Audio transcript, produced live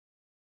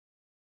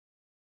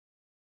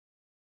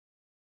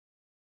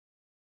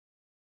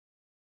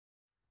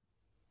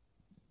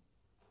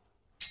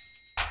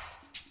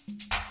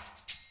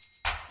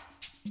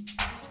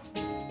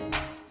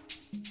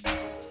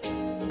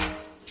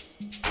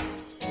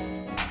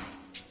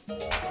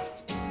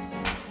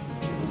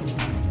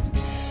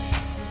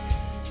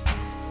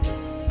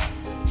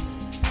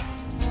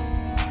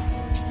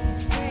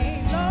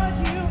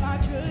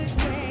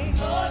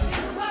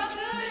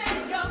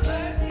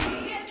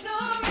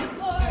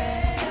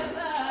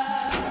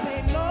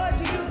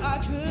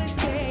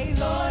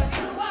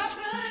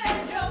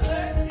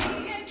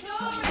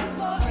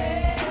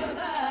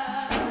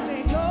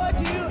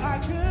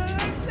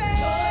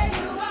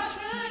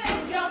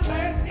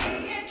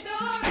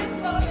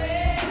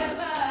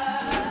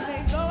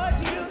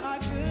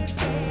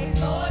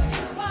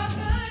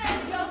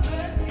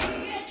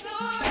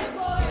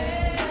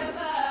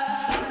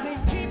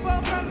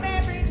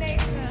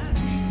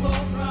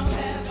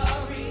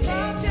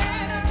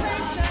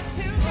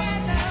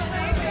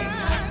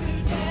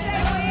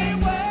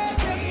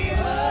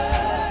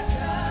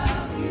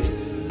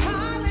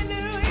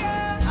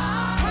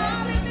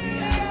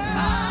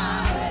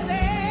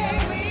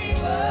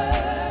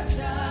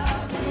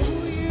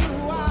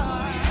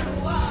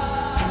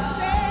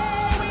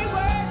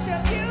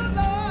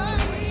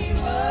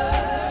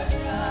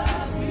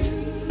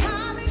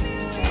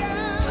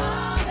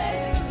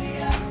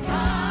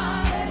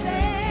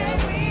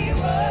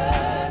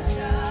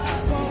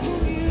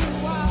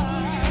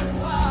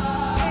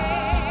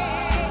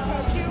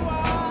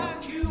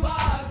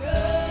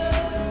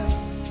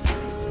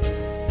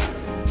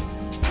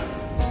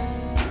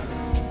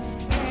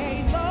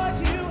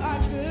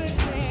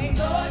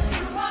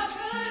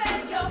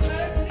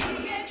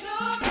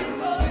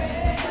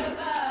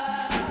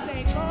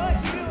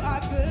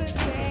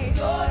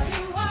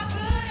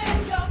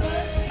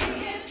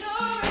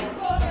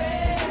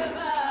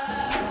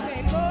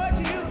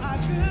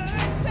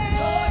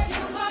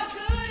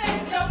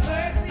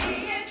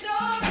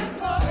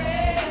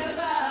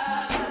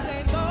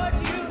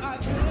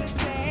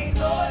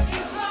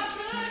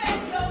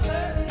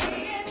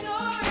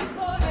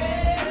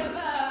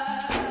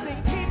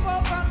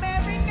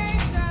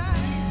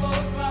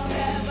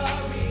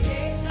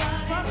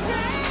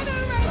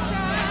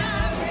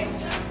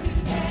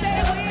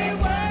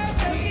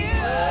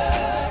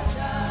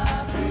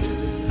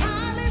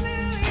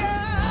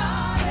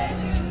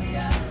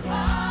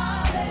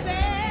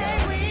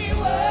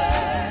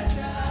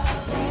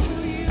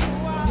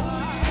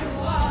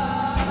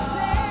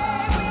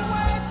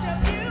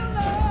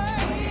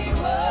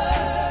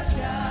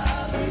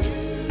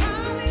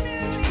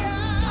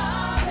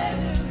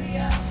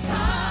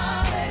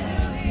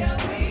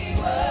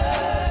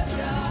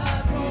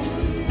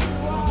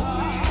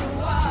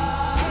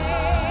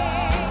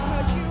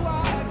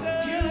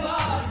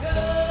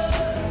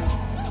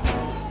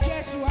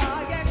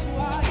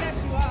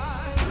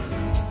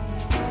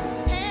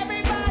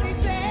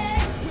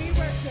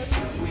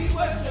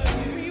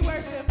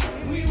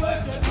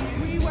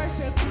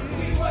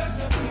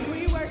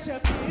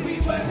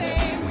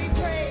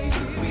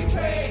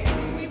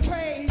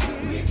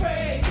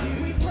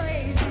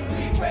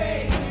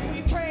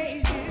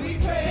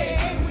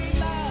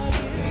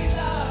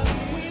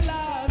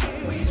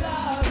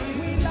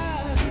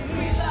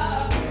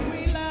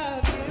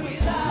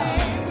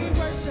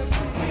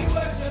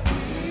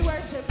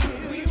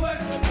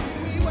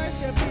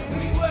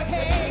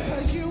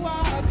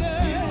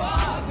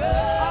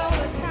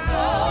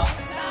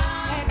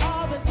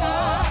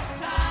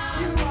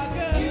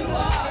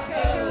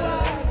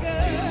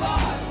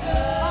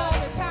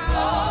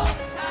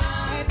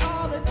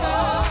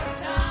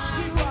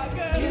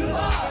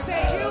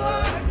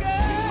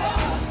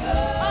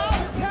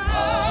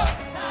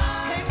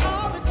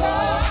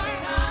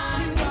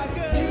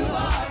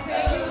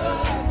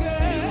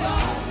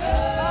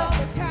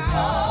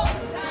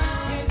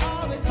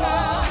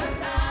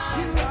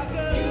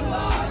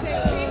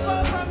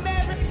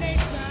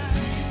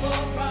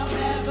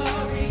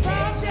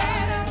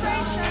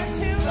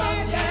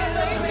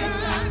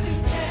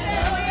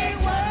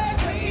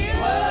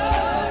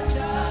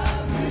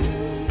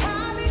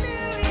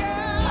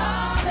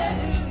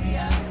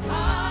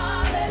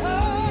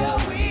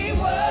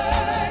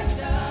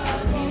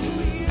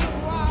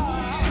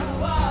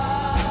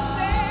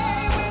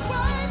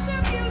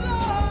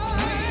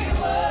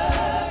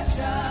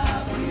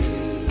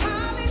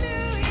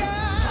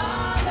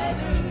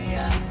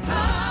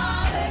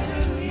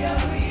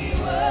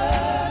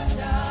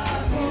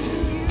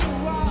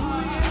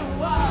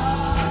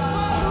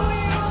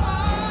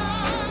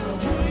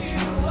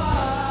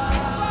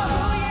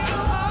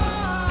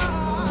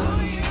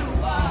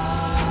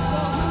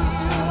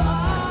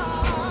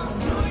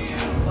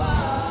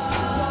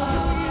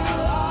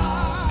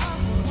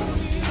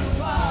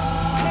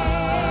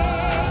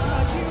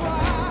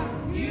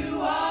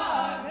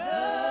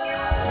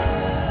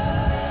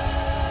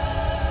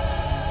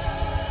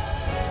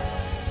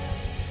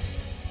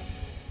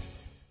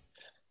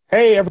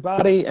Hey,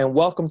 everybody, and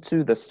welcome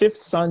to the fifth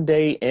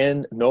Sunday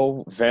in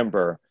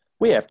November.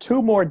 We have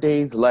 2 more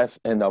days left,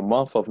 and the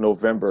month of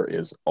November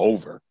is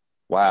over.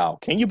 Wow.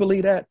 Can you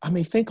believe that? I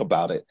mean, think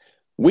about it.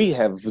 We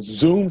have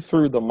zoomed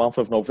through the month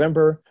of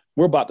November.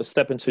 We're about to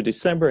step into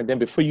December, and then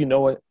before you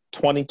know it,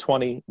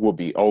 2020 will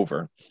be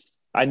over.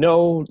 I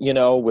know,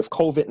 with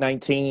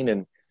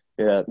COVID-19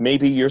 and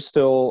maybe you're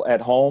still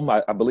at home.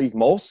 I believe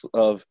most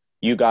of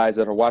you guys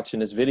that are watching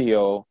this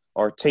video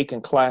are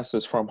taking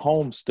classes from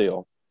home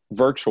still,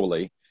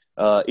 virtually.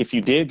 If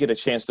you did get a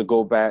chance to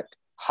go back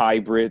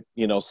hybrid,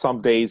 some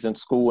days in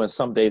school and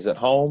some days at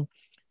home,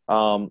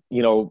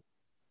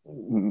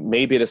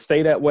 maybe it'll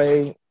stay that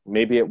way,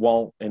 maybe it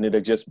won't, and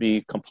it'll just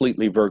be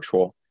completely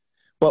virtual.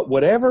 But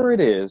whatever it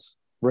is,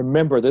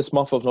 remember this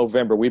month of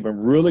November, we've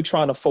been really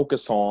trying to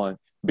focus on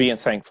being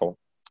thankful.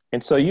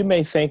 And so you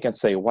may think and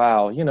say,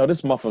 wow,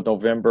 this month of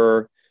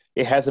November,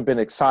 it hasn't been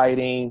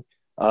exciting.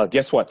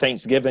 Guess what?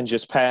 Thanksgiving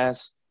just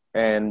passed.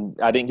 And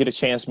I didn't get a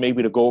chance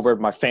maybe to go over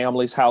to my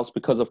family's house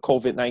because of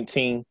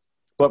COVID-19.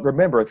 But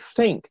remember,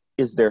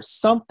 is there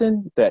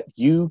something that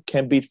you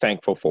can be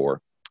thankful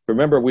for?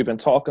 Remember, we've been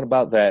talking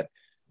about that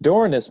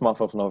during this month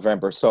of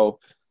November. So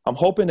I'm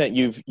hoping that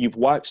you've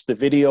watched the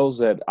videos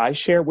that I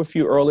shared with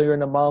you earlier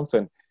in the month,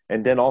 and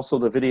then also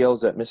the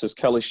videos that Mrs.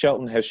 Kelly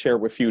Shelton has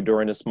shared with you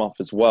during this month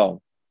as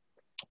well.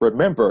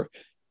 Remember,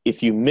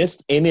 if you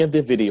missed any of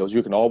the videos,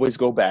 you can always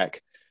go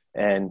back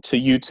and to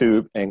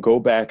YouTube and go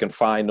back and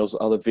find those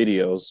other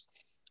videos.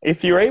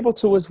 If you're able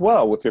to as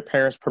well, with your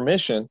parents'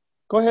 permission,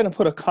 go ahead and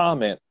put a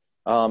comment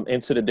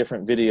into the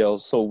different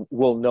videos so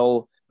we'll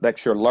know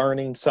that you're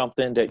learning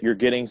something, that you're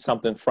getting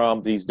something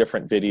from these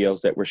different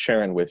videos that we're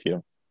sharing with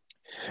you.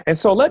 And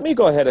so let me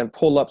go ahead and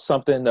pull up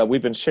something that we've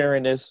been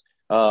sharing this,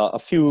 a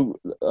few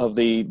of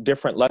the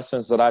different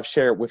lessons that I've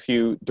shared with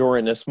you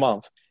during this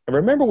month. And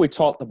remember, we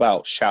talked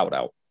about shout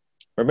out.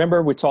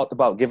 Remember, we talked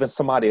about giving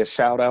somebody a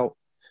shout out,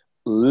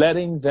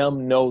 letting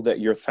them know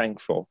that you're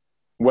thankful,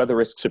 whether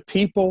it's to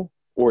people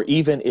or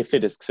even if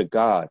it is to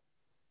God,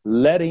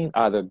 letting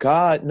either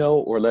God know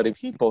or letting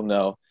people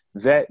know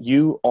that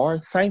you are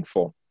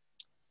thankful.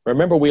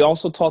 Remember, we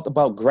also talked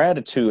about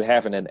gratitude,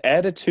 having an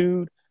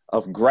attitude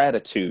of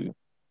gratitude.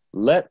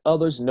 Let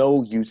others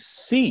know you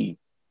see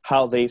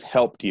how they've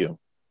helped you.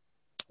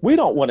 We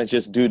don't want to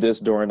just do this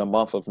during the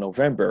month of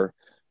November.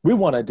 We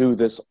want to do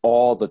this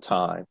all the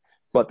time.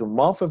 But the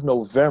month of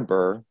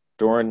November,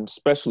 during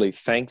especially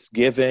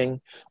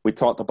Thanksgiving, we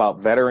talked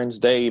about Veterans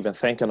Day, even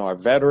thanking our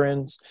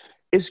veterans.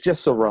 It's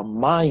just a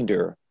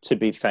reminder to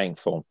be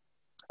thankful.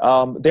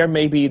 There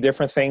may be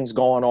different things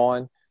going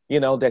on,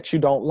 that you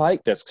don't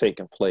like that's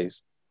taking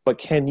place. But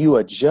can you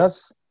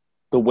adjust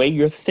the way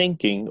you're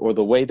thinking or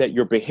the way that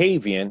you're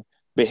behaving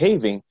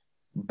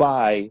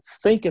by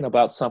thinking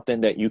about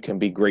something that you can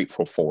be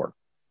grateful for?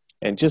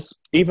 And just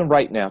even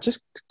right now,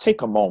 just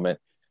take a moment.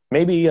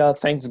 Maybe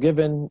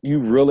Thanksgiving, you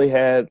really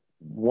had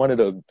one of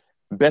the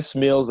best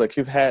meals that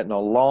you've had in a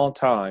long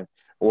time,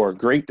 or a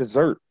great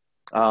dessert.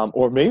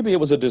 Or maybe it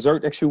was a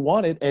dessert that you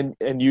wanted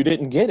and you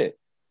didn't get it.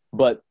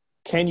 But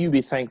can you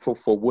be thankful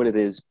for what it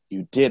is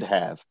you did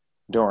have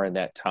during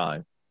that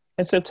time?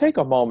 And so take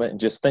a moment and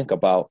just think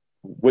about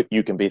what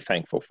you can be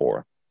thankful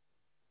for.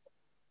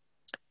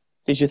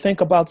 Did you think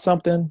about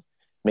something?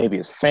 Maybe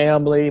it's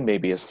family,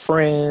 maybe it's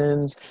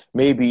friends,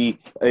 maybe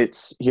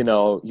it's,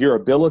 your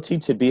ability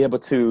to be able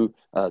to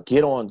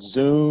get on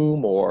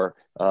Zoom, or,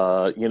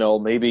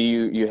 maybe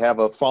you have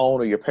a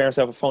phone, or your parents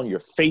have a phone, you're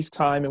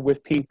FaceTiming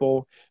with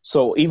people.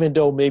 So even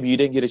though maybe you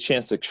didn't get a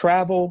chance to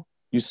travel,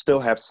 you still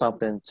have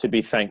something to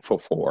be thankful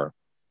for.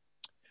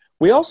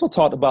 We also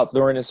talked about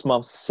during this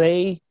month,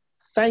 say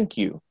thank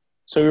you.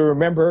 So you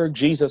remember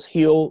Jesus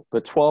healed the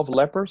 12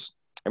 lepers,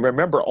 and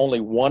remember only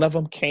one of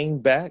them came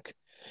back.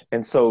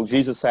 And so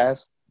Jesus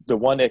asked the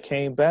one that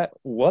came back,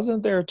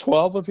 wasn't there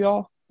 12 of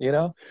y'all?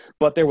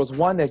 But there was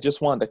one that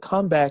just wanted to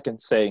come back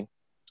and say,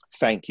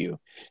 thank you.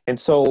 And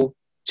so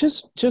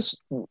just,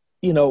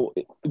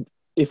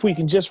 if we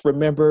can just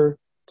remember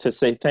to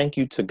say thank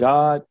you to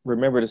God,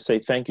 remember to say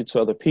thank you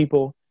to other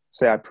people,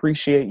 say, I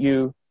appreciate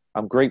you.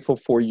 I'm grateful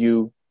for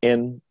you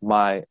in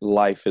my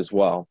life as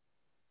well.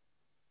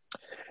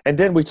 And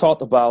then we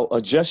talked about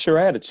adjust your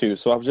attitude.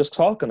 So I was just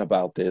talking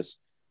about this.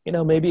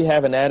 Maybe you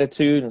have an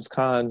attitude and it's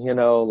kind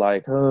of,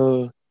 like,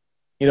 oh,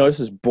 this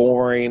is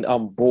boring.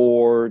 I'm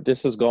bored.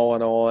 This is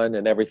going on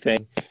and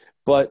everything.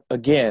 But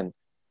again,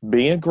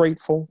 being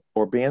grateful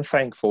or being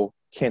thankful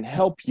can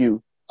help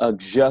you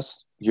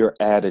adjust your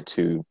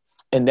attitude.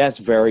 And that's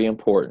very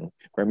important.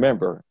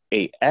 Remember,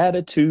 an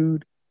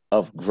attitude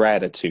of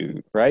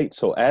gratitude, right?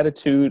 So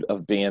attitude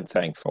of being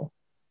thankful.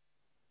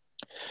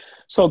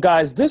 So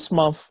guys, this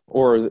month,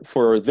 or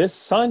for this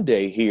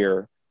Sunday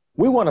here,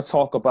 we want to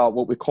talk about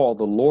what we call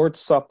the Lord's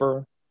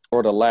Supper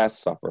or the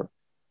Last Supper.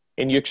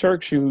 In your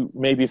church, you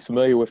may be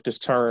familiar with this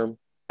term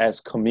as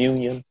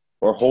communion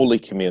or Holy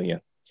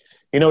Communion.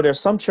 There's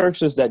some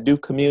churches that do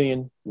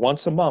communion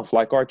once a month,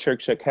 like our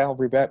church at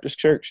Calvary Baptist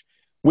Church.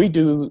 We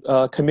do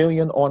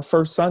communion on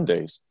first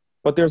Sundays,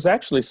 but there's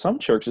actually some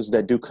churches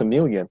that do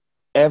communion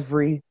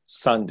every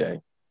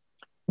Sunday.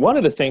 one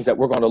of the things that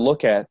we're going to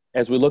look at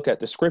as we look at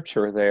the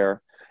scripture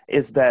there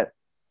is that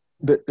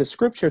the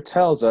scripture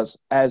tells us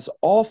as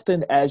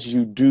often as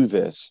you do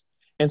this.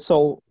 And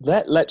so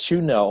that lets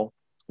you know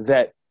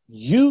that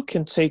you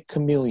can take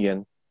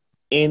communion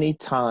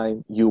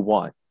anytime you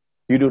want.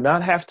 You do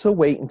not have to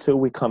wait until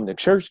we come to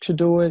church to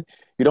do it.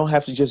 You don't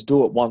have to just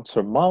do it once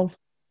a month.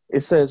 It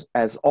says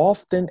as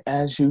often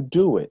as you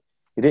do it.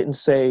 It didn't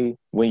say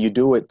when you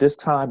do it this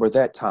time or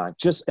that time.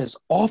 Just as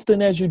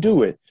often as you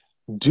do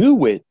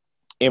it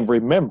in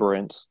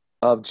remembrance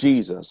of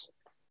Jesus.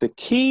 The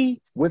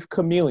key with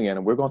communion,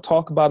 and we're going to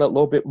talk about it a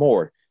little bit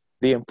more,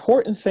 the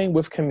important thing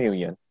with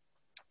communion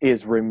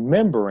is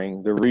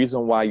remembering the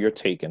reason why you're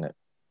taking it.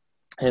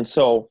 And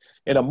so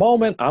in a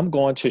moment, I'm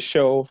going to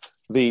show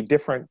the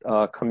different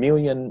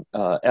communion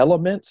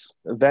elements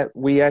that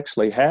we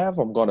actually have.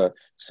 I'm going to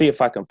see if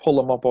I can pull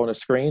them up on the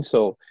screen.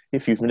 So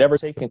if you've never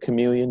taken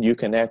communion, you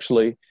can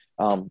actually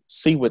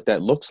see what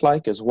that looks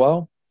like as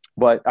well.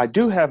 But I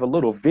do have a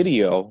little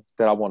video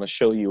that I want to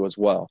show you as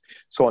well.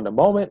 So in a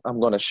moment, I'm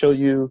going to show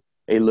you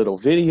a little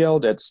video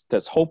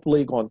that's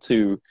hopefully going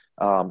to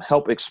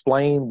help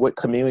explain what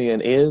communion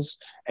is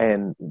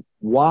and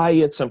why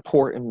it's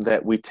important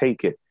that we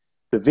take it.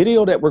 The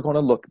video that we're going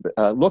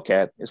to look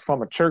at is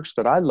from a church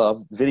that I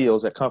love.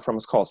 Videos that come from,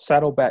 it's called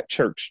Saddleback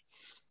Church.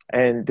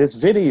 And this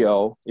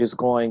video is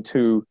going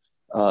to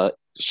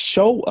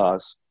show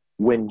us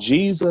when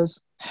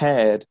Jesus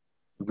had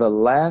the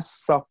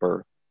Last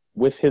Supper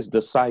with his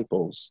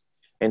disciples.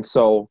 And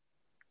so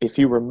if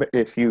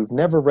you've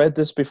never read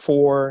this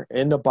before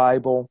in the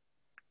Bible,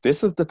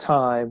 this is the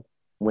time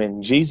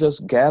when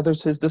Jesus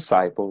gathers his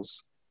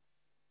disciples.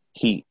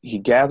 He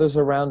gathers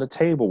around the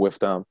table with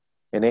them,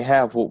 and they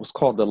have what was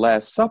called the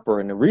Last Supper.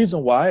 And the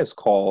reason why it's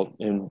called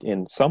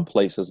in some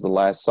places the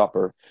Last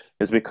Supper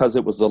is because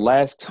it was the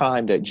last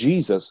time that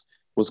Jesus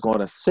was going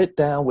to sit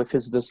down with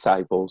his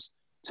disciples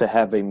to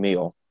have a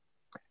meal.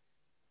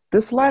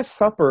 This Last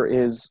Supper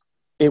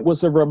it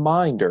was a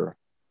reminder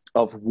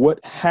of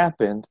what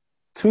happened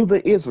to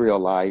the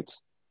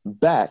Israelites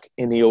back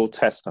in the Old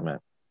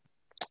Testament.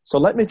 So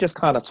let me just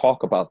kind of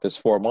talk about this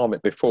for a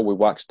moment before we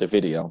watch the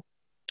video.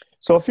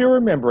 So if you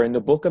remember in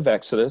the book of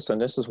Exodus, and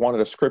this is one of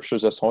the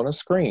scriptures that's on the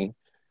screen,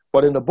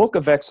 but in the book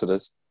of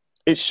Exodus,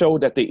 it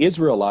showed that the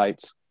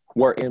Israelites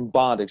were in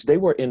bondage. They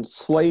were in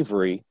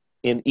slavery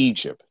in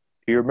Egypt.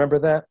 Do you remember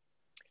that?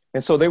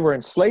 And so they were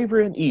in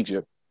slavery in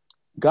Egypt.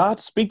 God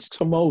speaks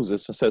to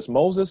Moses and says,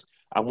 Moses,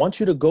 I want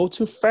you to go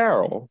to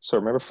Pharaoh. So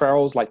remember,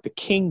 Pharaoh is like the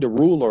king, the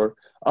ruler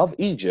of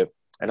Egypt.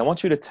 And I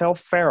want you to tell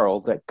Pharaoh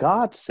that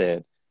God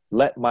said,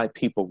 let my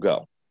people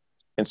go.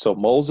 And so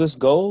Moses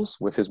goes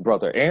with his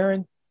brother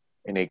Aaron,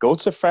 and they go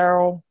to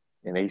Pharaoh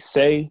and they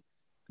say,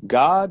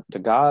 God, the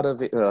God of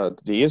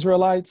the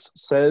Israelites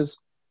says,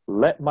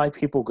 let my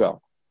people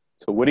go.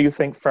 So what do you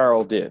think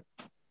Pharaoh did?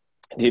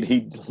 Did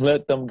he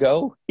let them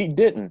go? He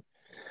didn't.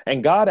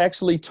 And God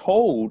actually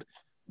told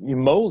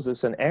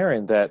Moses and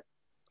Aaron that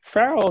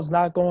Pharaoh is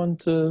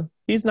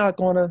he's not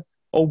going to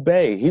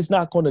obey. He's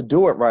not going to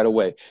do it right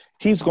away.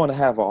 He's going to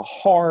have a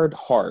hard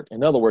heart.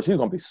 In other words, he's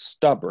going to be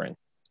stubborn.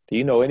 Do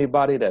you know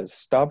anybody that's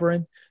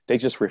stubborn? They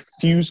just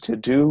refuse to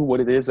do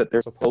what it is that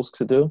they're supposed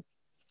to do.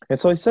 And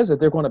so he says that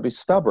they're going to be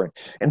stubborn.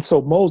 And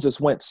so Moses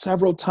went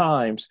several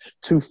times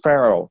to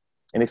Pharaoh.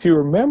 And if you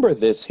remember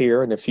this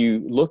here, and if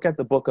you look at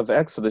the book of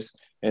Exodus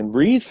and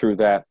read through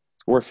that,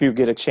 or if you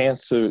get a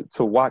chance to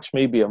watch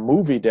maybe a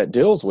movie that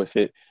deals with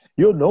it,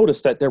 you'll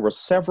notice that there were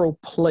several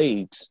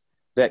plagues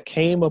that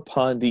came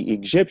upon the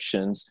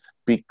Egyptians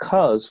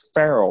because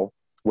Pharaoh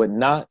would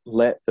not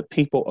let the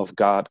people of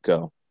God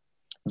go.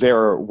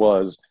 There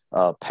was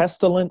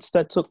pestilence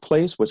that took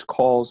place, which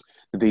caused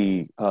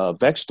the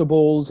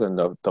vegetables and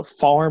the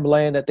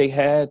farmland that they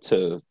had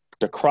the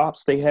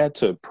crops they had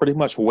to pretty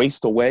much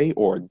waste away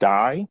or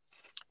die.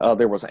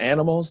 There was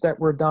animals that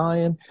were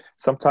dying.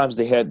 Sometimes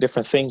they had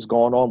different things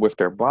going on with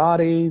their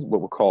bodies,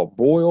 what we call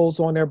boils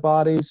on their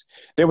bodies.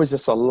 There was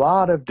just a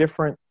lot of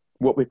different,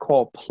 what we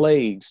call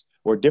plagues,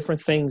 or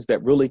different things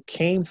that really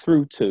came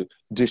through to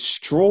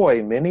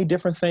destroy many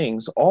different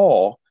things,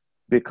 all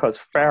because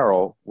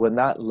Pharaoh would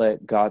not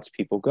let God's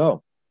people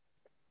go.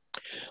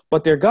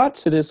 But there got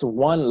to this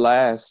one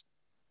last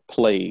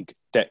plague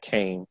that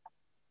came.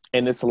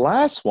 And this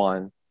last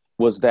one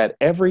was that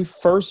every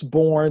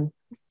firstborn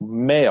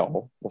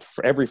male,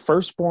 every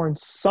firstborn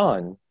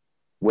son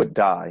would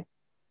die.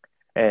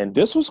 And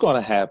this was going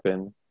to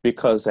happen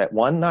because at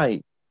one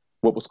night,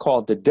 what was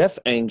called the death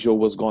angel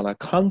was going to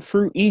come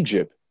through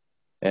Egypt.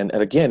 And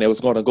again, it was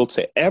going to go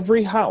to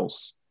every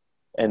house,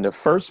 and the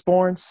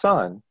firstborn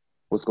son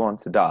was going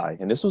to die.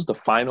 And this was the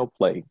final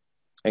plague.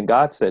 And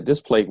God said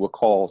this plague would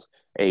cause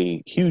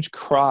a huge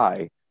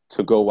cry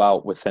to go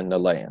out within the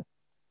land.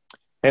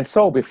 And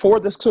so before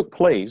this took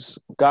place,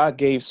 God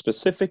gave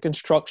specific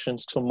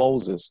instructions to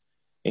Moses.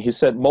 And he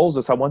said,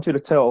 Moses, I want you to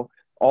tell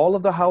all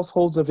of the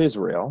households of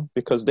Israel,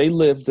 because they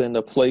lived in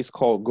a place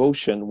called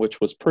Goshen,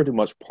 which was pretty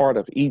much part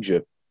of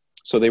Egypt.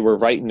 So they were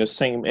right in the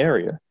same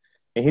area.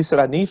 And he said,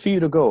 I need for you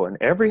to go, and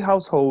every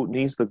household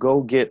needs to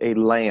go get a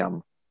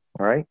lamb,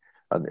 all right?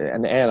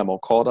 an animal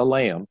called a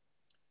lamb.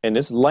 And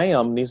this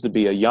lamb needs to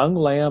be a young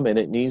lamb, and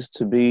it needs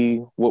to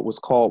be what was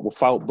called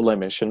without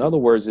blemish. In other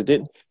words, it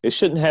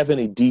shouldn't have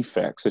any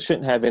defects. It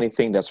shouldn't have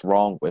anything that's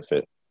wrong with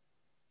it.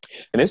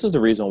 And this is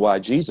the reason why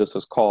Jesus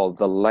is called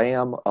the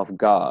Lamb of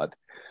God.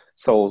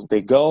 So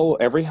they go,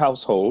 every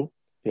household,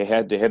 they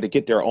had to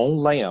get their own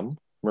lamb.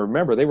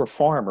 Remember, they were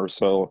farmers,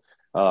 so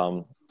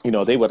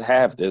they would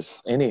have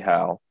this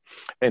anyhow.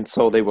 And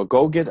so they would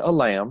go get a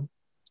lamb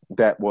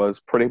that was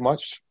pretty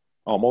much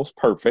almost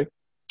perfect.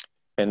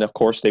 And of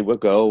course, they would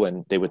go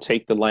and they would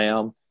take the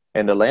lamb,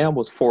 and the lamb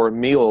was for a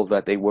meal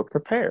that they would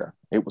prepare.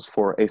 It was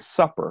for a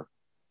supper.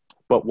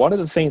 But one of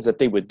the things that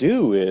they would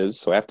do is,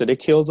 so after they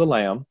killed the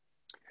lamb,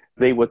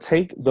 they would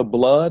take the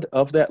blood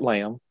of that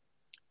lamb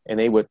and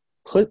they would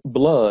put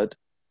blood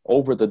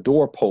over the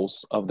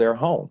doorposts of their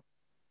home.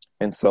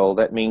 And so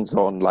that means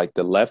on like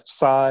the left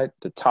side,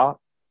 the top,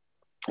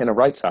 and the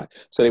right side.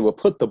 So they would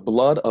put the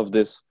blood of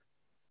this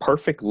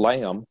perfect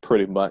lamb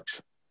pretty much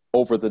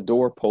over the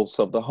doorposts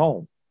of the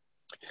home.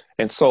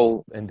 And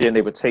then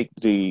they would take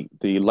the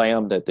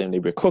lamb, that then they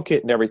would cook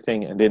it and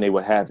everything, and then they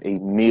would have a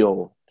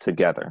meal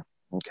together.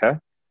 Okay.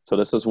 So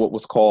this is what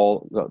was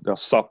called the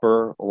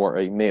supper or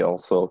a meal.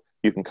 So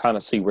you can kind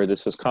of see where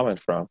this is coming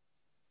from.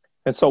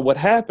 And so what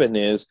happened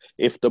is,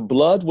 if the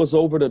blood was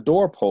over the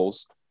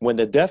doorpost, when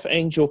the death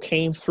angel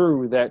came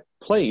through that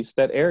place,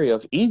 that area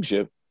of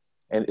Egypt,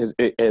 and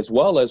as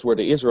well as where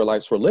the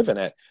Israelites were living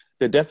at,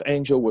 the death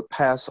angel would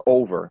pass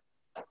over.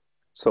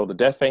 So the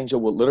death angel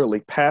would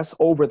literally pass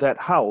over that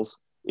house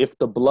if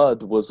the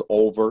blood was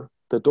over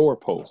the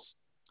doorpost.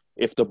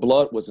 If the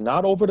blood was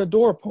not over the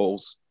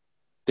doorpost,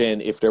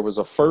 then if there was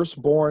a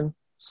firstborn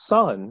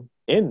son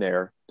in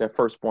there, that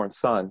firstborn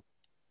son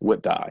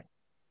would die.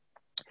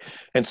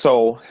 And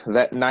so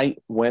that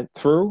night went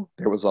through.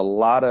 There was a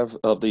lot of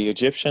the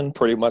Egyptian,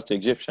 pretty much the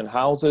Egyptian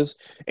houses,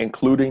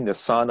 including the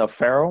son of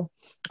Pharaoh,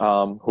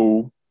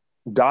 who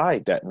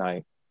died that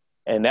night.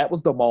 And that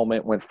was the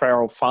moment when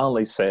Pharaoh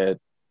finally said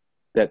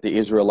that the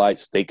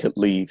Israelites, they could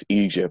leave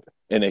Egypt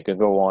and they could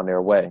go on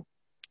their way.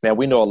 Now,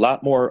 we know a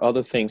lot more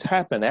other things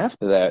happened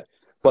after that,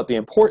 but the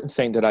important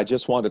thing that I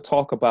just wanted to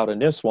talk about in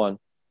this one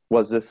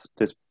was this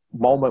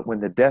moment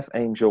when the death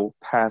angel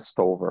passed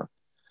over.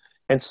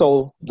 And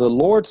so the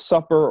Lord's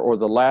Supper, or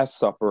the Last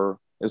Supper,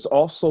 is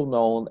also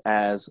known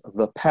as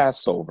the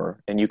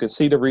Passover. And you can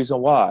see the reason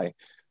why,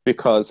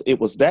 because it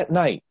was that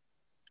night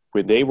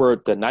when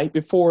the night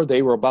before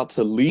they were about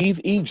to leave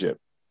Egypt.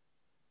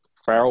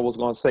 Pharaoh was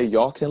going to say,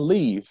 y'all can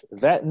leave.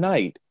 That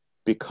night,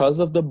 because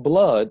of the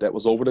blood that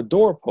was over the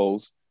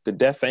doorpost, the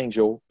death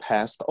angel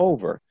passed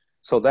over.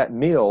 So that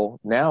meal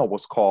now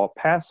was called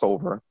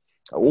Passover,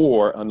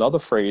 or another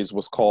phrase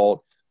was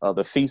called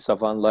the Feast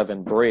of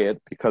Unleavened Bread,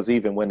 because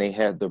even when they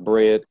had the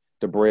bread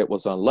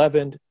was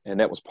unleavened, and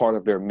that was part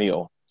of their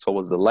meal. So it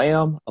was the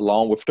lamb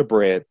along with the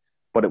bread,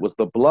 but it was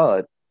the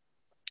blood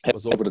that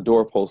was over the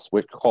doorpost,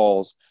 which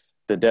caused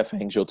the death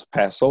angel to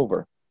pass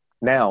over.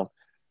 Now,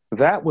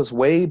 that was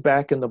way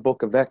back in the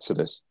book of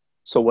Exodus.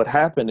 So what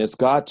happened is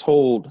God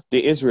told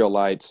the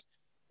Israelites,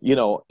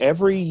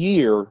 every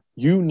year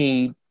you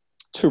need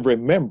to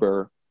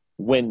remember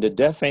when the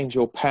death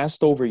angel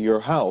passed over your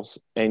house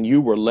and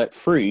you were let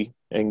free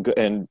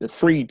and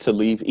free to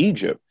leave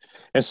Egypt.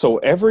 And so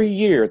every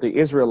year the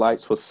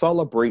Israelites would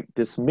celebrate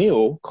this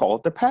meal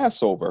called the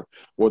Passover,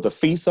 or the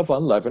Feast of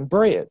Unleavened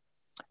Bread.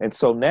 And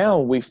so now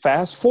we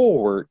fast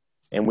forward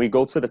and we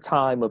go to the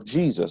time of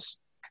Jesus.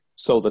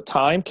 So the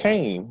time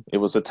came, it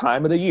was a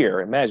time of the year,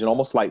 imagine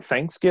almost like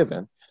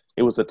Thanksgiving.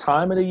 It was a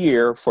time of the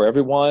year for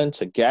everyone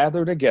to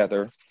gather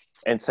together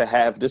and to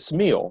have this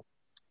meal,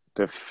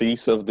 the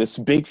feast of this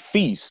big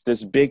feast,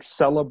 this big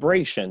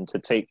celebration to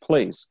take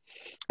place.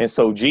 And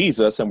so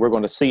Jesus, and we're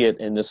going to see it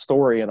in this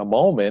story in a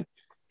moment,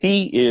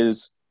 he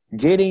is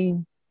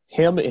getting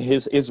him and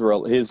his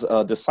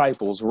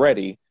disciples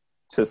ready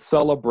to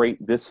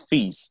celebrate this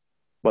feast.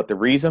 But the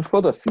reason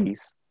for the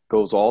feast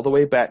goes all the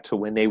way back to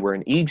when they were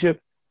in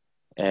Egypt,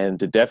 and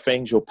the death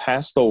angel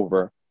passed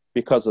over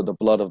because of the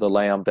blood of the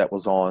lamb that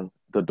was on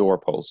the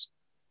doorpost.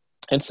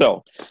 And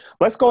so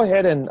let's go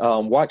ahead and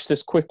watch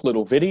this quick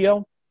little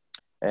video,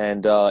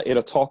 and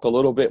it'll talk a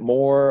little bit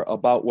more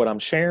about what I'm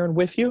sharing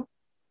with you.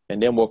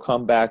 And then we'll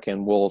come back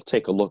and we'll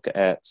take a look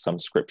at some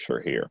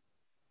scripture here.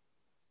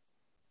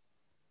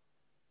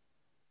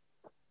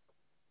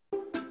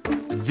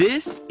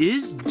 This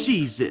is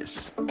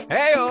Jesus.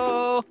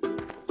 Hey-o!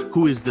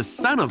 Who is the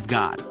Son of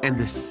God and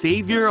the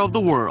Savior of the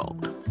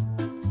world.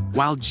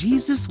 While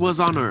Jesus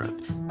was on earth,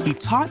 he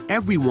taught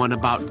everyone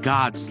about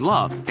God's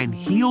love and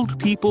healed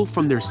people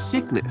from their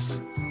sickness.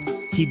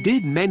 He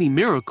did many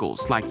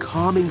miracles like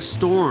calming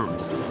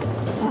storms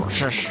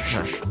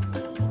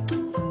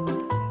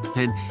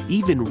and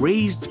even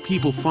raised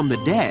people from the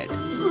dead.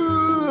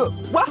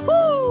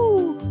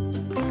 Wahoo!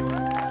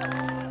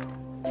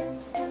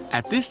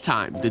 At this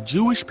time, the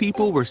Jewish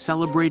people were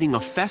celebrating a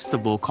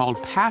festival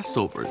called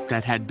Passover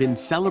that had been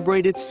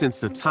celebrated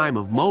since the time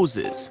of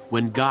Moses,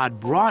 when God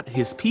brought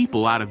his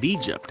people out of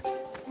Egypt.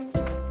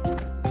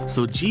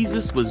 so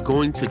Jesus was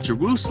going to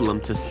Jerusalem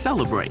to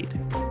celebrate.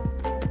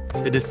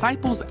 The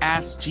disciples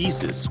asked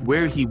Jesus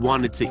where he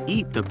wanted to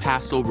eat the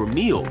Passover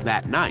meal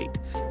that night.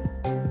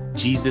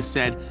 Jesus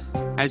said,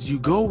 "As you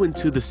go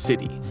into the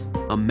city,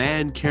 a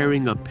man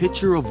carrying a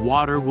pitcher of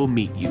water will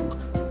meet you.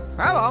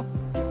 Hello.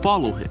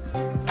 Follow him.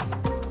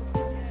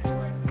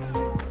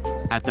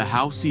 At the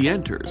house he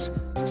enters,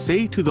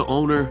 say to the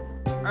owner,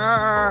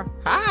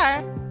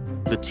 Hi.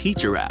 The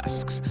teacher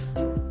asks,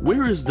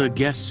 where is the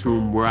guest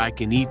room where I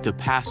can eat the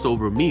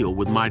Passover meal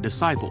with my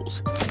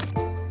disciples?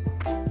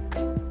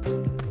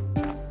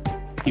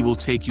 He will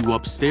take you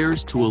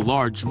upstairs to a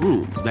large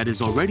room that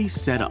is already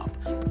set up.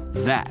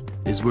 That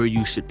is where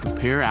you should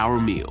prepare our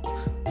meal."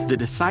 The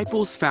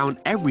disciples found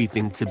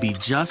everything to be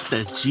just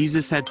as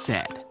Jesus had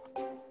said.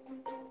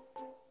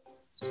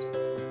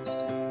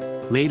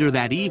 Later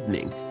that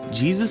evening,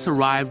 Jesus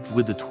arrived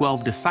with the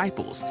 12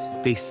 disciples.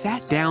 They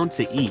sat down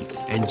to eat,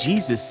 and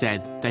Jesus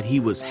said that he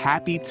was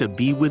happy to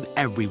be with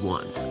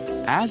everyone.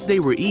 As they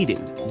were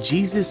eating,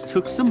 Jesus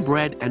took some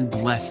bread and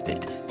blessed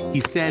it.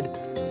 He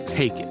said,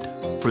 "Take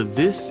it, for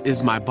this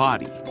is my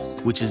body,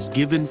 which is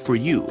given for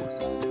you."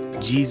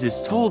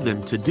 Jesus told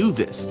them to do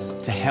this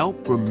to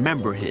help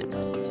remember him.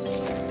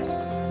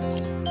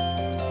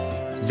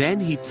 Then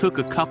he took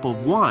a cup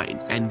of wine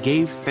and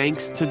gave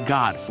thanks to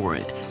God for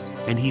it.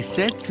 And he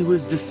said to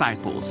his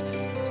disciples,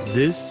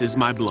 "This is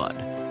my blood.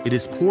 It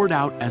is poured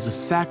out as a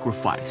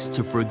sacrifice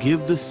to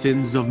forgive the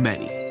sins of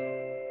many."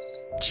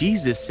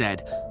 Jesus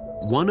said,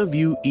 "One of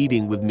you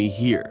eating with me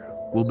here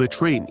will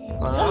betray me."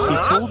 He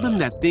told them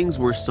that things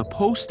were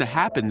supposed to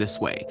happen this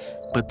way,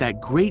 but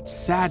that great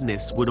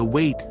sadness would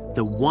await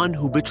the one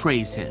who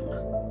betrays him.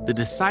 The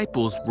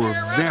disciples were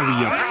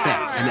very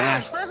upset and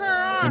asked,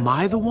 "Am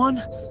I the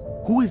one?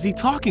 Who is he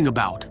talking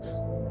about?"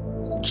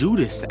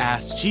 Judas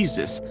asked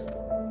Jesus,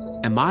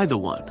 "Am I the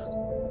one?"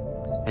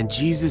 And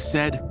Jesus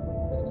said,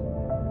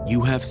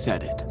 "You have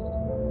said it."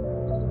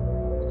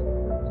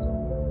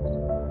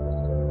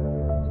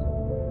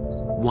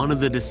 One of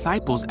the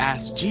disciples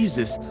asked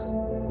Jesus,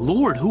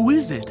 "Lord, who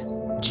is it?"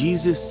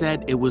 Jesus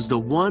said it was the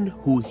one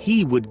who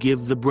he would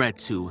give the bread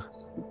to.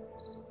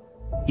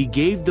 He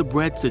gave the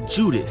bread to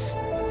Judas,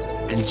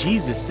 and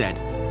Jesus said,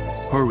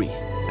 "Hurry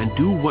and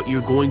do what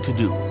you're going to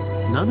do."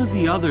 None of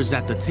the others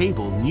at the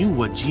table knew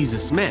what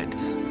Jesus meant,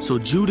 so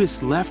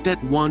Judas left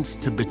at once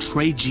to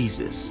betray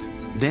Jesus.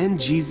 Then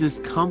Jesus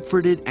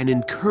comforted and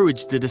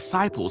encouraged the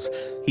disciples.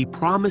 He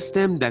promised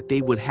them that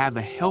they would have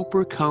a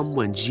helper come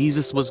when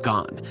Jesus was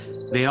gone.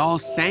 They all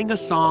sang a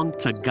song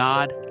to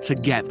God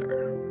together.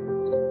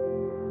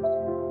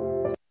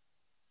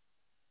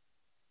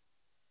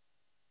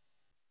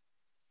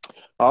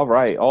 All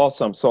right,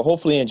 awesome. So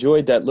hopefully you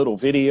enjoyed that little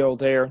video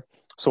there.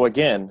 So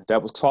again,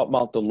 that was talking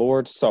about the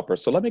Lord's Supper.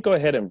 So let me go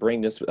ahead and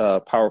bring this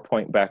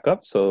PowerPoint back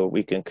up so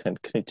we can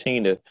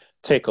continue to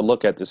take a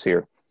look at this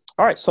here.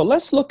 All right, so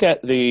let's look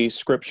at the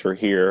scripture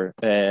here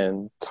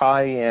and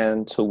tie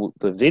into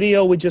the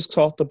video we just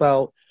talked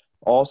about,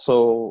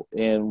 also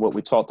in what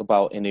we talked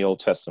about in the Old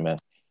Testament.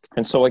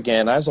 And so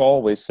again, as I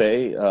always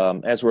say,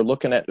 as we're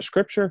looking at the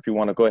scripture, if you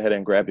want to go ahead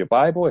and grab your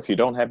Bible, if you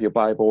don't have your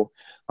Bible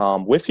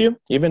with you,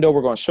 even though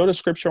we're going to show the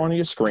scripture on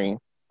your screen,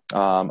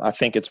 I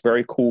think it's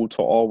very cool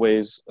to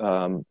always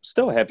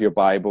still have your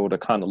Bible to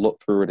kind of look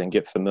through it and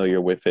get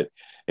familiar with it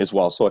as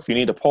well. So if you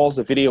need to pause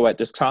the video at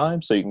this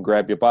time so you can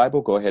grab your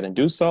Bible, go ahead and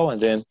do so.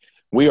 And then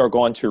we are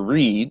going to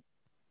read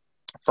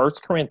 1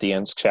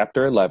 Corinthians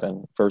chapter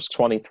 11, verse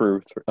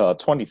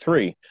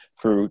 23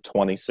 through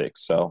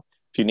 26. So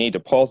if you need to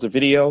pause the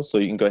video so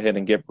you can go ahead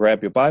and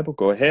grab your Bible,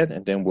 go ahead,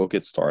 and then we'll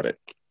get started.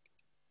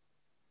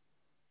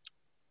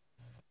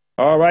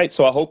 All right,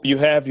 so I hope you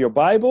have your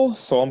Bible.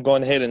 So I'm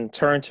going ahead and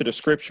turn to the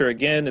scripture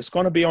again. It's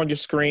going to be on your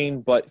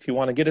screen, but if you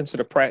want to get into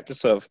the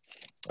practice of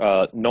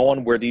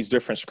knowing where these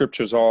different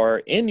scriptures are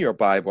in your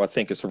Bible, I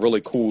think it's a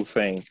really cool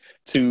thing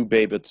to be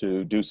able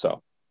to do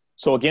so.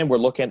 So again, we're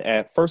looking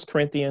at 1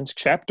 Corinthians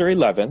chapter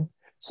 11.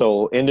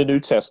 So in the New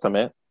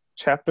Testament,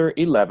 chapter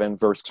 11,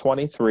 verse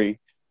 23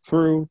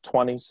 through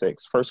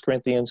 26. 1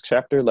 Corinthians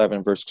chapter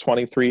 11, verse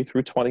 23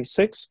 through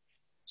 26.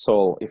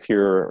 So if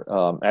you're,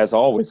 as I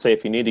always say,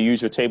 if you need to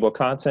use your table of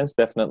contents,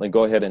 definitely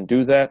go ahead and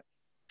do that.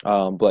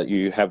 But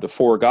you have the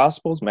four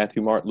Gospels,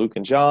 Matthew, Mark, Luke,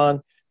 and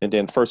John. And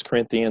then 1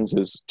 Corinthians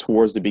is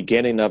towards the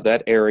beginning of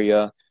that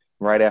area,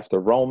 right after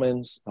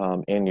Romans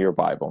in your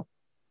Bible.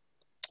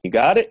 You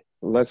got it?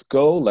 Let's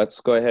go. Let's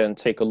go ahead and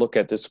take a look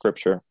at this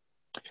scripture.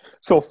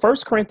 So 1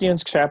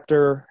 Corinthians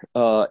chapter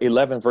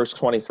 11, verse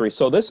 23.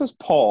 So this is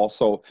Paul.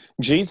 So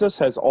Jesus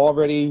has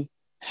already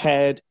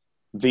had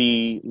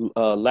the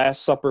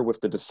Last Supper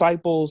with the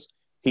disciples.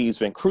 He's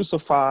been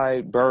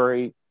crucified,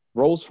 buried,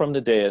 rose from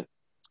the dead.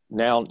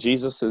 Now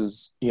Jesus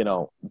is,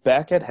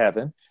 back in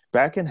heaven.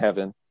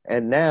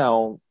 And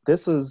now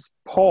this is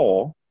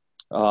Paul,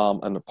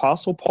 an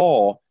apostle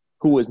Paul,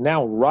 who is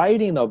now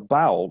writing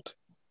about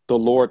the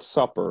Lord's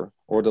Supper,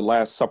 or the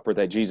Last Supper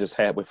that Jesus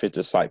had with his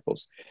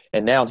disciples.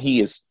 And now he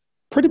is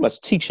pretty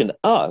much teaching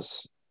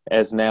us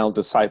as now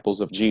disciples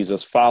of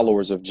Jesus,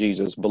 followers of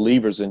Jesus,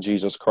 believers in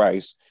Jesus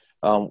Christ,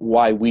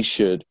 why we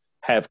should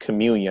have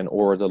communion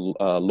or the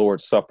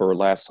Lord's Supper or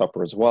Last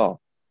Supper as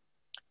well.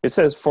 It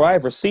says, "For I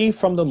have received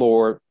from the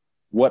Lord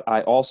what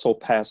I also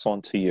pass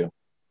on to you.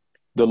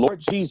 The Lord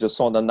Jesus,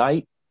 on the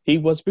night he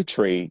was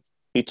betrayed,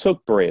 he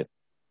took bread.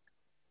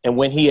 And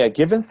when he had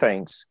given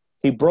thanks,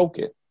 he broke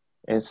it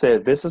and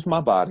said, 'This is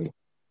my body,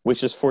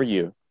 which is for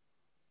you.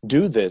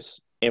 Do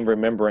this in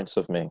remembrance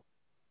of me.'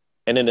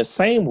 And in the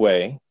same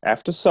way,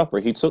 after supper,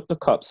 he took the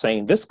cup,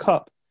 saying, 'This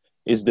cup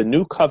is the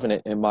new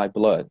covenant in my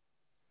blood.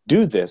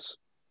 Do this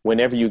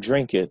whenever you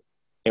drink it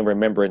in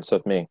remembrance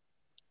of me.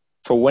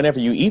 For whenever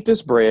you eat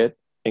this bread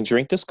and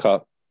drink this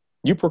cup,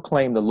 you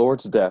proclaim the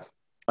Lord's death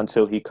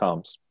until he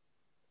comes.'"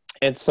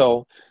 And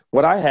so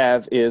what I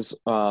have is,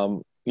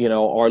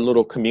 our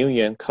little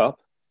communion cup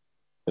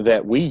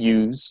that we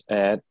use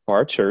at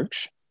our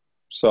church.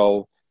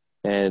 So,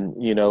 and,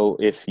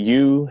 if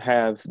you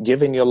have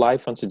given your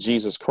life unto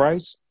Jesus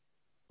Christ,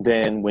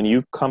 then when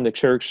you come to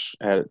church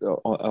at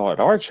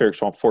our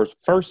church on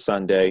first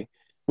Sunday,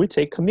 we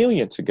take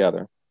communion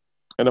together.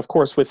 And of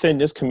course, within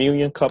this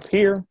communion cup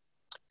here,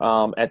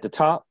 at the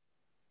top,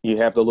 you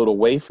have the little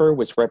wafer,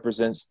 which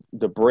represents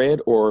the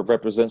bread or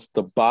represents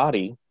the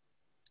body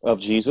of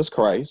Jesus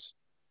Christ.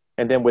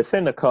 And then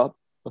within the cup,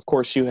 of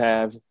course, you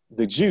have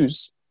the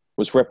juice,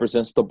 which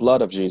represents the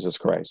blood of Jesus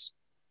Christ.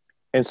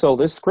 And so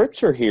this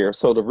scripture here,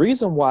 so the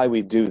reason why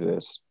we do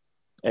this,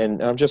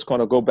 and I'm just going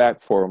to go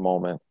back for a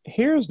moment.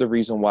 Here's the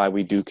reason why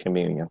we do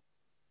communion.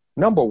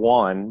 Number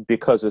one,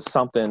 because it's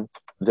something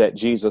that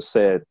Jesus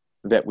said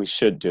that we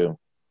should do.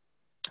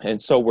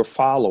 And so we're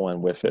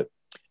following with it.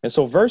 And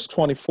so verse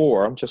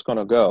 24, I'm just going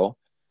to go.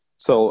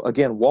 So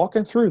again,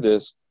 walking through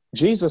this,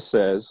 Jesus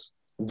says,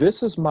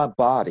 "This is my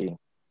body,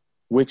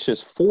 which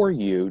is for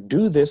you.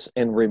 Do this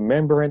in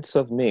remembrance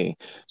of me."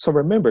 So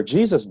remember,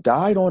 Jesus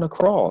died on a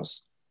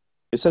cross.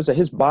 It says that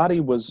his body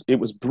was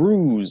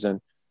bruised,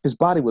 and his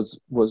body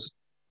was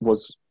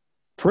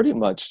pretty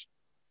much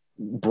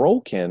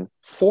broken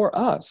for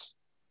us.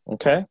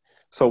 Okay.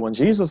 So when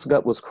Jesus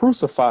was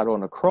crucified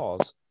on the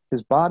cross,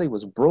 his body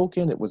was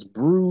broken. It was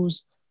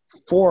bruised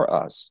for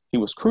us. He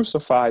was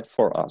crucified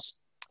for us.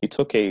 He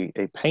took a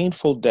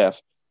painful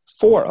death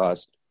for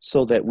us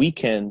so that we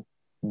can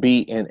be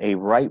in a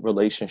right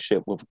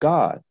relationship with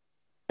God.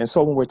 And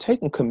so when we're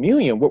taking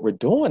communion, what we're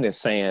doing is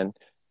saying,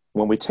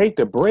 when we take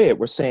the bread,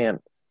 we're saying,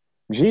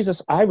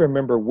 "Jesus, I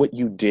remember what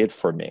you did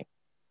for me."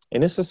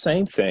 And it's the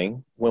same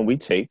thing when we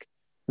take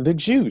the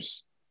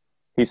juice.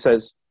 He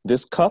says,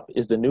 "This cup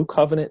is the new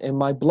covenant in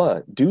my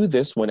blood. Do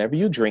this whenever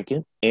you drink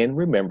it in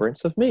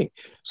remembrance of me."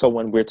 So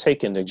when we're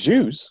taking the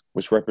juice,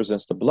 which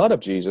represents the blood of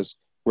Jesus,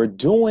 we're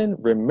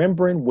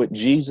remembering what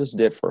Jesus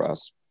did for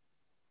us.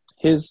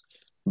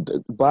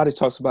 The body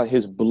talks about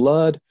his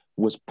blood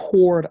was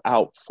poured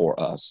out for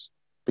us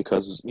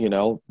because,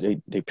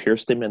 they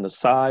pierced him in the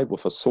side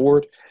with a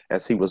sword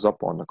as he was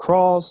up on the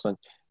cross, and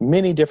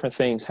many different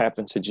things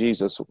happened to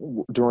Jesus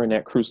during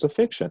that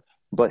crucifixion,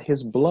 but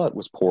his blood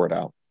was poured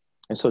out.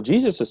 And so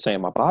Jesus is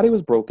saying, my body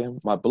was broken,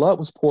 my blood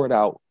was poured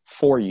out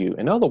for you.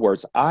 In other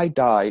words, I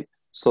died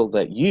so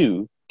that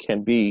you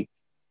can be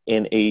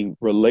in a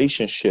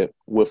relationship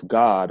with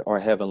God, our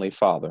Heavenly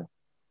Father.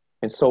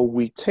 And so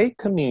we take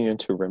communion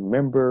to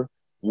remember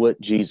what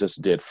Jesus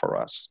did for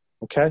us.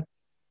 Okay.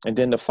 And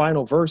then the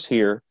final verse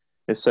here,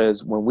 it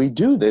says, when we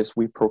do this,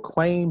 we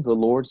proclaim the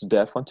Lord's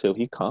death until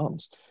he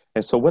comes.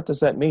 And so what does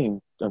that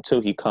mean until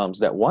he comes?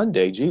 That one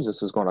day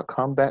Jesus is going to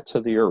come back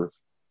to the earth.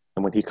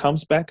 And when he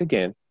comes back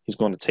again, he's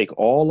going to take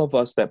all of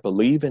us that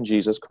believe in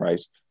Jesus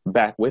Christ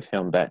back with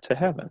him, back to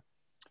heaven.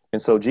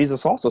 And so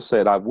Jesus also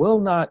said, I will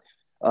not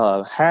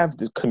have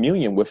the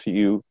communion with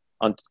you.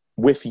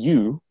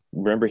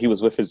 Remember, he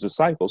was with his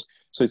disciples.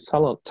 So he's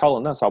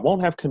telling us, I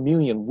won't have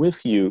communion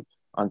with you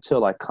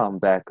until I come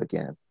back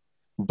again.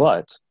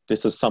 But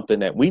this is something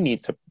that we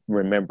need to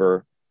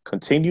remember,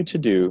 continue to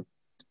do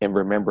in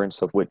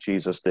remembrance of what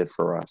Jesus did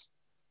for us.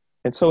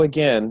 And so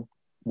again,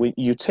 when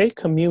you take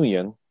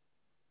communion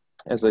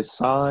as a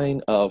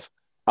sign of,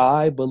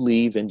 I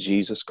believe in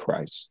Jesus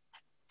Christ.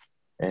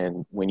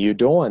 And when you're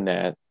doing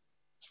that,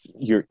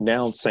 you're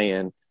now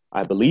saying,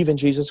 I believe in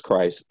Jesus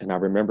Christ, and I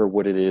remember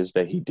what it is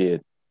that he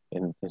did.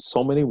 In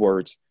so many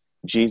words,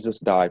 Jesus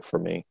died for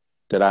me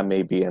that I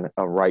may be in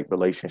a right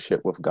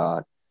relationship with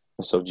God.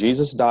 And so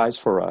Jesus dies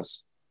for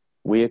us.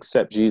 We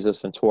accept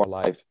Jesus into our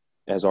life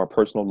as our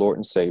personal Lord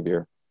and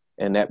Savior,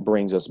 and that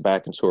brings us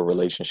back into a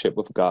relationship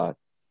with God.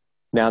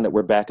 Now that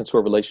we're back into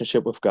a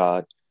relationship with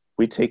God,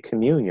 we take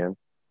communion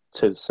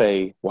to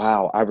say,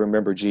 wow, I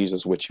remember,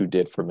 Jesus, what you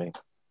did for me.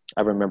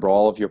 I remember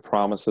all of your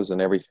promises and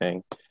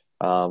everything,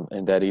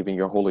 and that even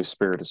your Holy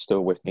Spirit is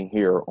still with me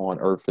here on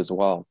earth as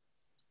well.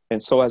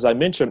 And so, as I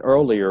mentioned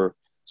earlier,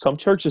 some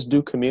churches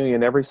do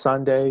communion every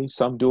Sunday.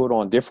 Some do it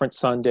on different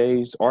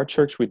Sundays. Our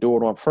church, we do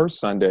it on first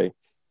Sunday,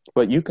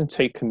 but you can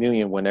take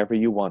communion whenever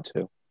you want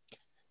to.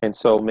 And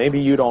so maybe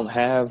you don't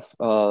have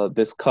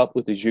this cup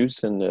with the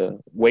juice and the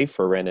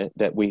wafer in it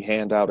that we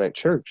hand out at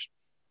church.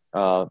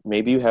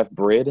 Maybe you have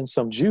bread and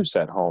some juice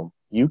at home.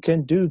 You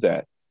can do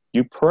that.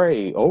 You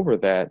pray over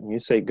that and you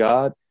say,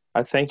 God,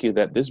 I thank you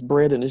that this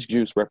bread and this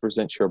juice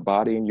represents your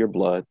body and your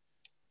blood.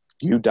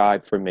 You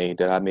died for me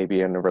that I may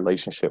be in a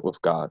relationship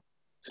with God.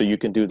 So you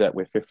can do that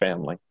with your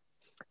family.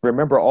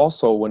 Remember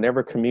also,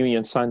 whenever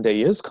Communion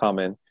Sunday is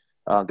coming,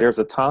 there's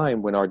a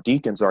time when our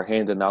deacons are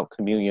handing out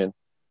communion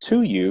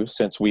to you.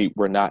 Since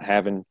we're not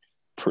having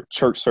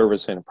church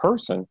service in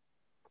person,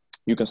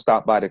 you can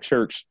stop by the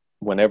church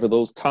whenever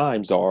those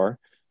times are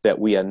that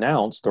we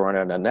announced during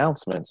our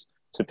announcements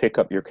to pick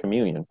up your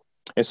communion.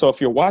 And so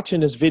if you're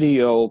watching this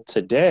video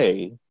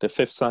today, the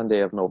 5th Sunday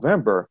of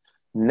November,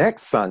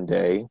 next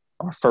Sunday,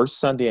 our first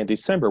Sunday in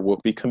December, will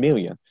be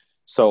communion.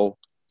 So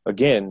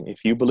again,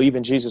 if you believe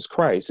in Jesus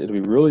Christ, it'll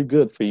be really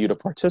good for you to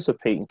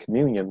participate in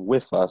communion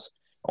with us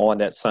on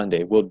that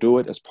Sunday. We'll do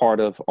it as part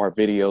of our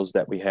videos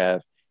that we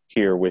have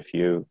here with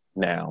you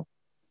now.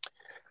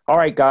 All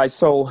right, guys.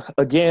 So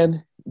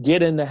again,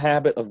 get in the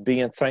habit of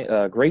being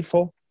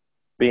grateful,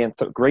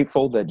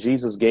 grateful that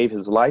Jesus gave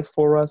his life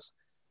for us.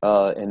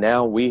 And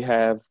now we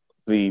have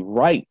the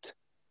right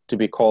to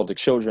be called the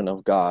children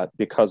of God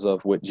because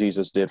of what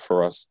Jesus did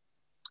for us.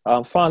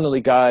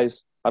 Finally,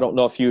 guys, I don't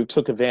know if you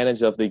took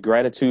advantage of the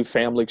Gratitude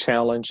Family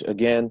Challenge.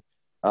 Again,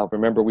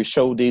 remember we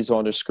showed these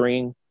on the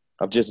screen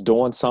of just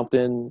doing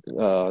something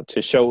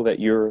to show that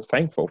you're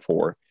thankful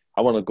for.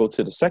 I want to go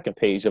to the second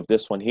page of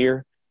this one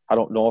here. I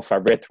don't know if I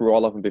read through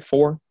all of them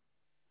before,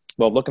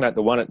 but looking at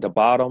the one at the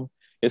bottom,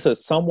 it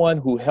says someone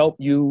who helped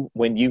you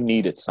when you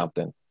needed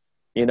something.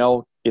 You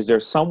know, is there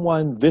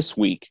someone this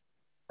week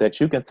that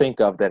you can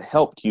think of that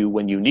helped you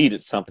when you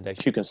needed something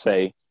that you can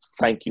say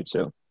thank you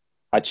to?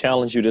 I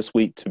challenge you this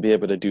week to be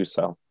able to do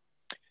so.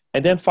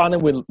 And then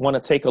finally, we want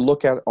to take a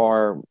look at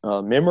our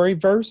memory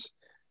verse.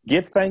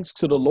 Give thanks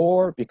to the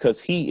Lord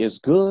because he is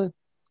good.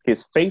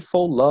 His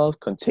faithful love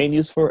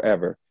continues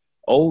forever.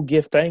 Oh,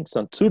 give thanks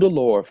unto the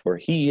Lord, for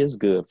he is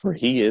good, for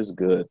he is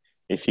good,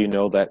 if you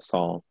know that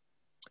song.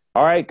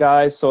 All right,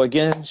 guys. So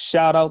again,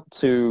 shout out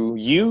to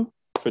you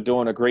for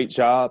doing a great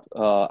job.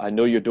 I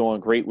know you're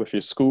doing great with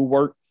your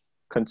schoolwork.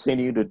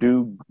 Continue to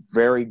do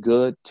very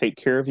good. Take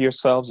care of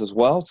yourselves as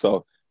well.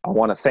 So I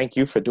want to thank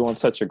you for doing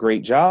such a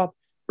great job.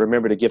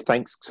 Remember to give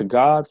thanks to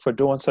God for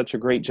doing such a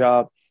great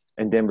job.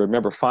 And then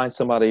remember, find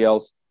somebody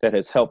else that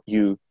has helped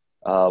you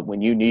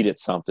when you needed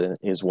something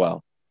as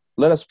well.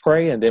 Let us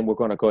pray, and then we're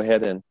going to go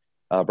ahead and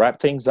wrap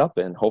things up,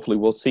 and hopefully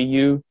we'll see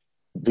you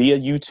via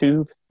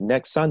YouTube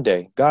next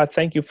Sunday. God,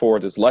 thank you for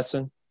this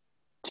lesson,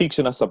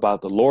 teaching us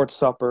about the Lord's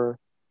Supper,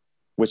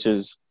 which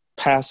is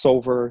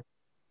Passover,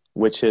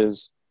 which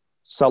is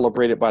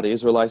celebrated by the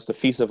Israelites, the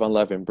Feast of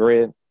Unleavened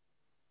Bread,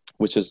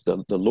 which is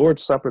the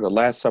Lord's Supper, the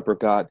Last Supper,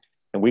 God,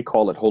 and we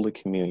call it Holy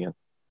Communion.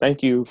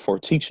 Thank you for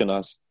teaching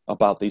us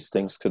about these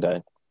things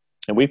today.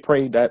 And we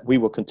pray that we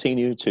will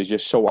continue to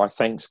just show our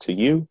thanks to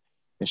you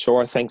and show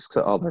our thanks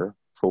to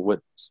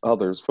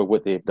others for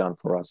what they've done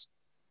for us.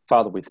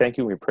 Father, we thank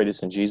you. We pray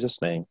this in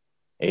Jesus' name.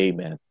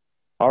 Amen.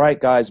 All right,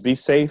 guys, be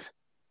safe.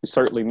 We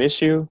certainly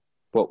miss you,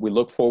 but we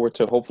look forward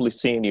to hopefully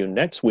seeing you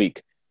next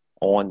week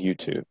on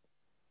YouTube.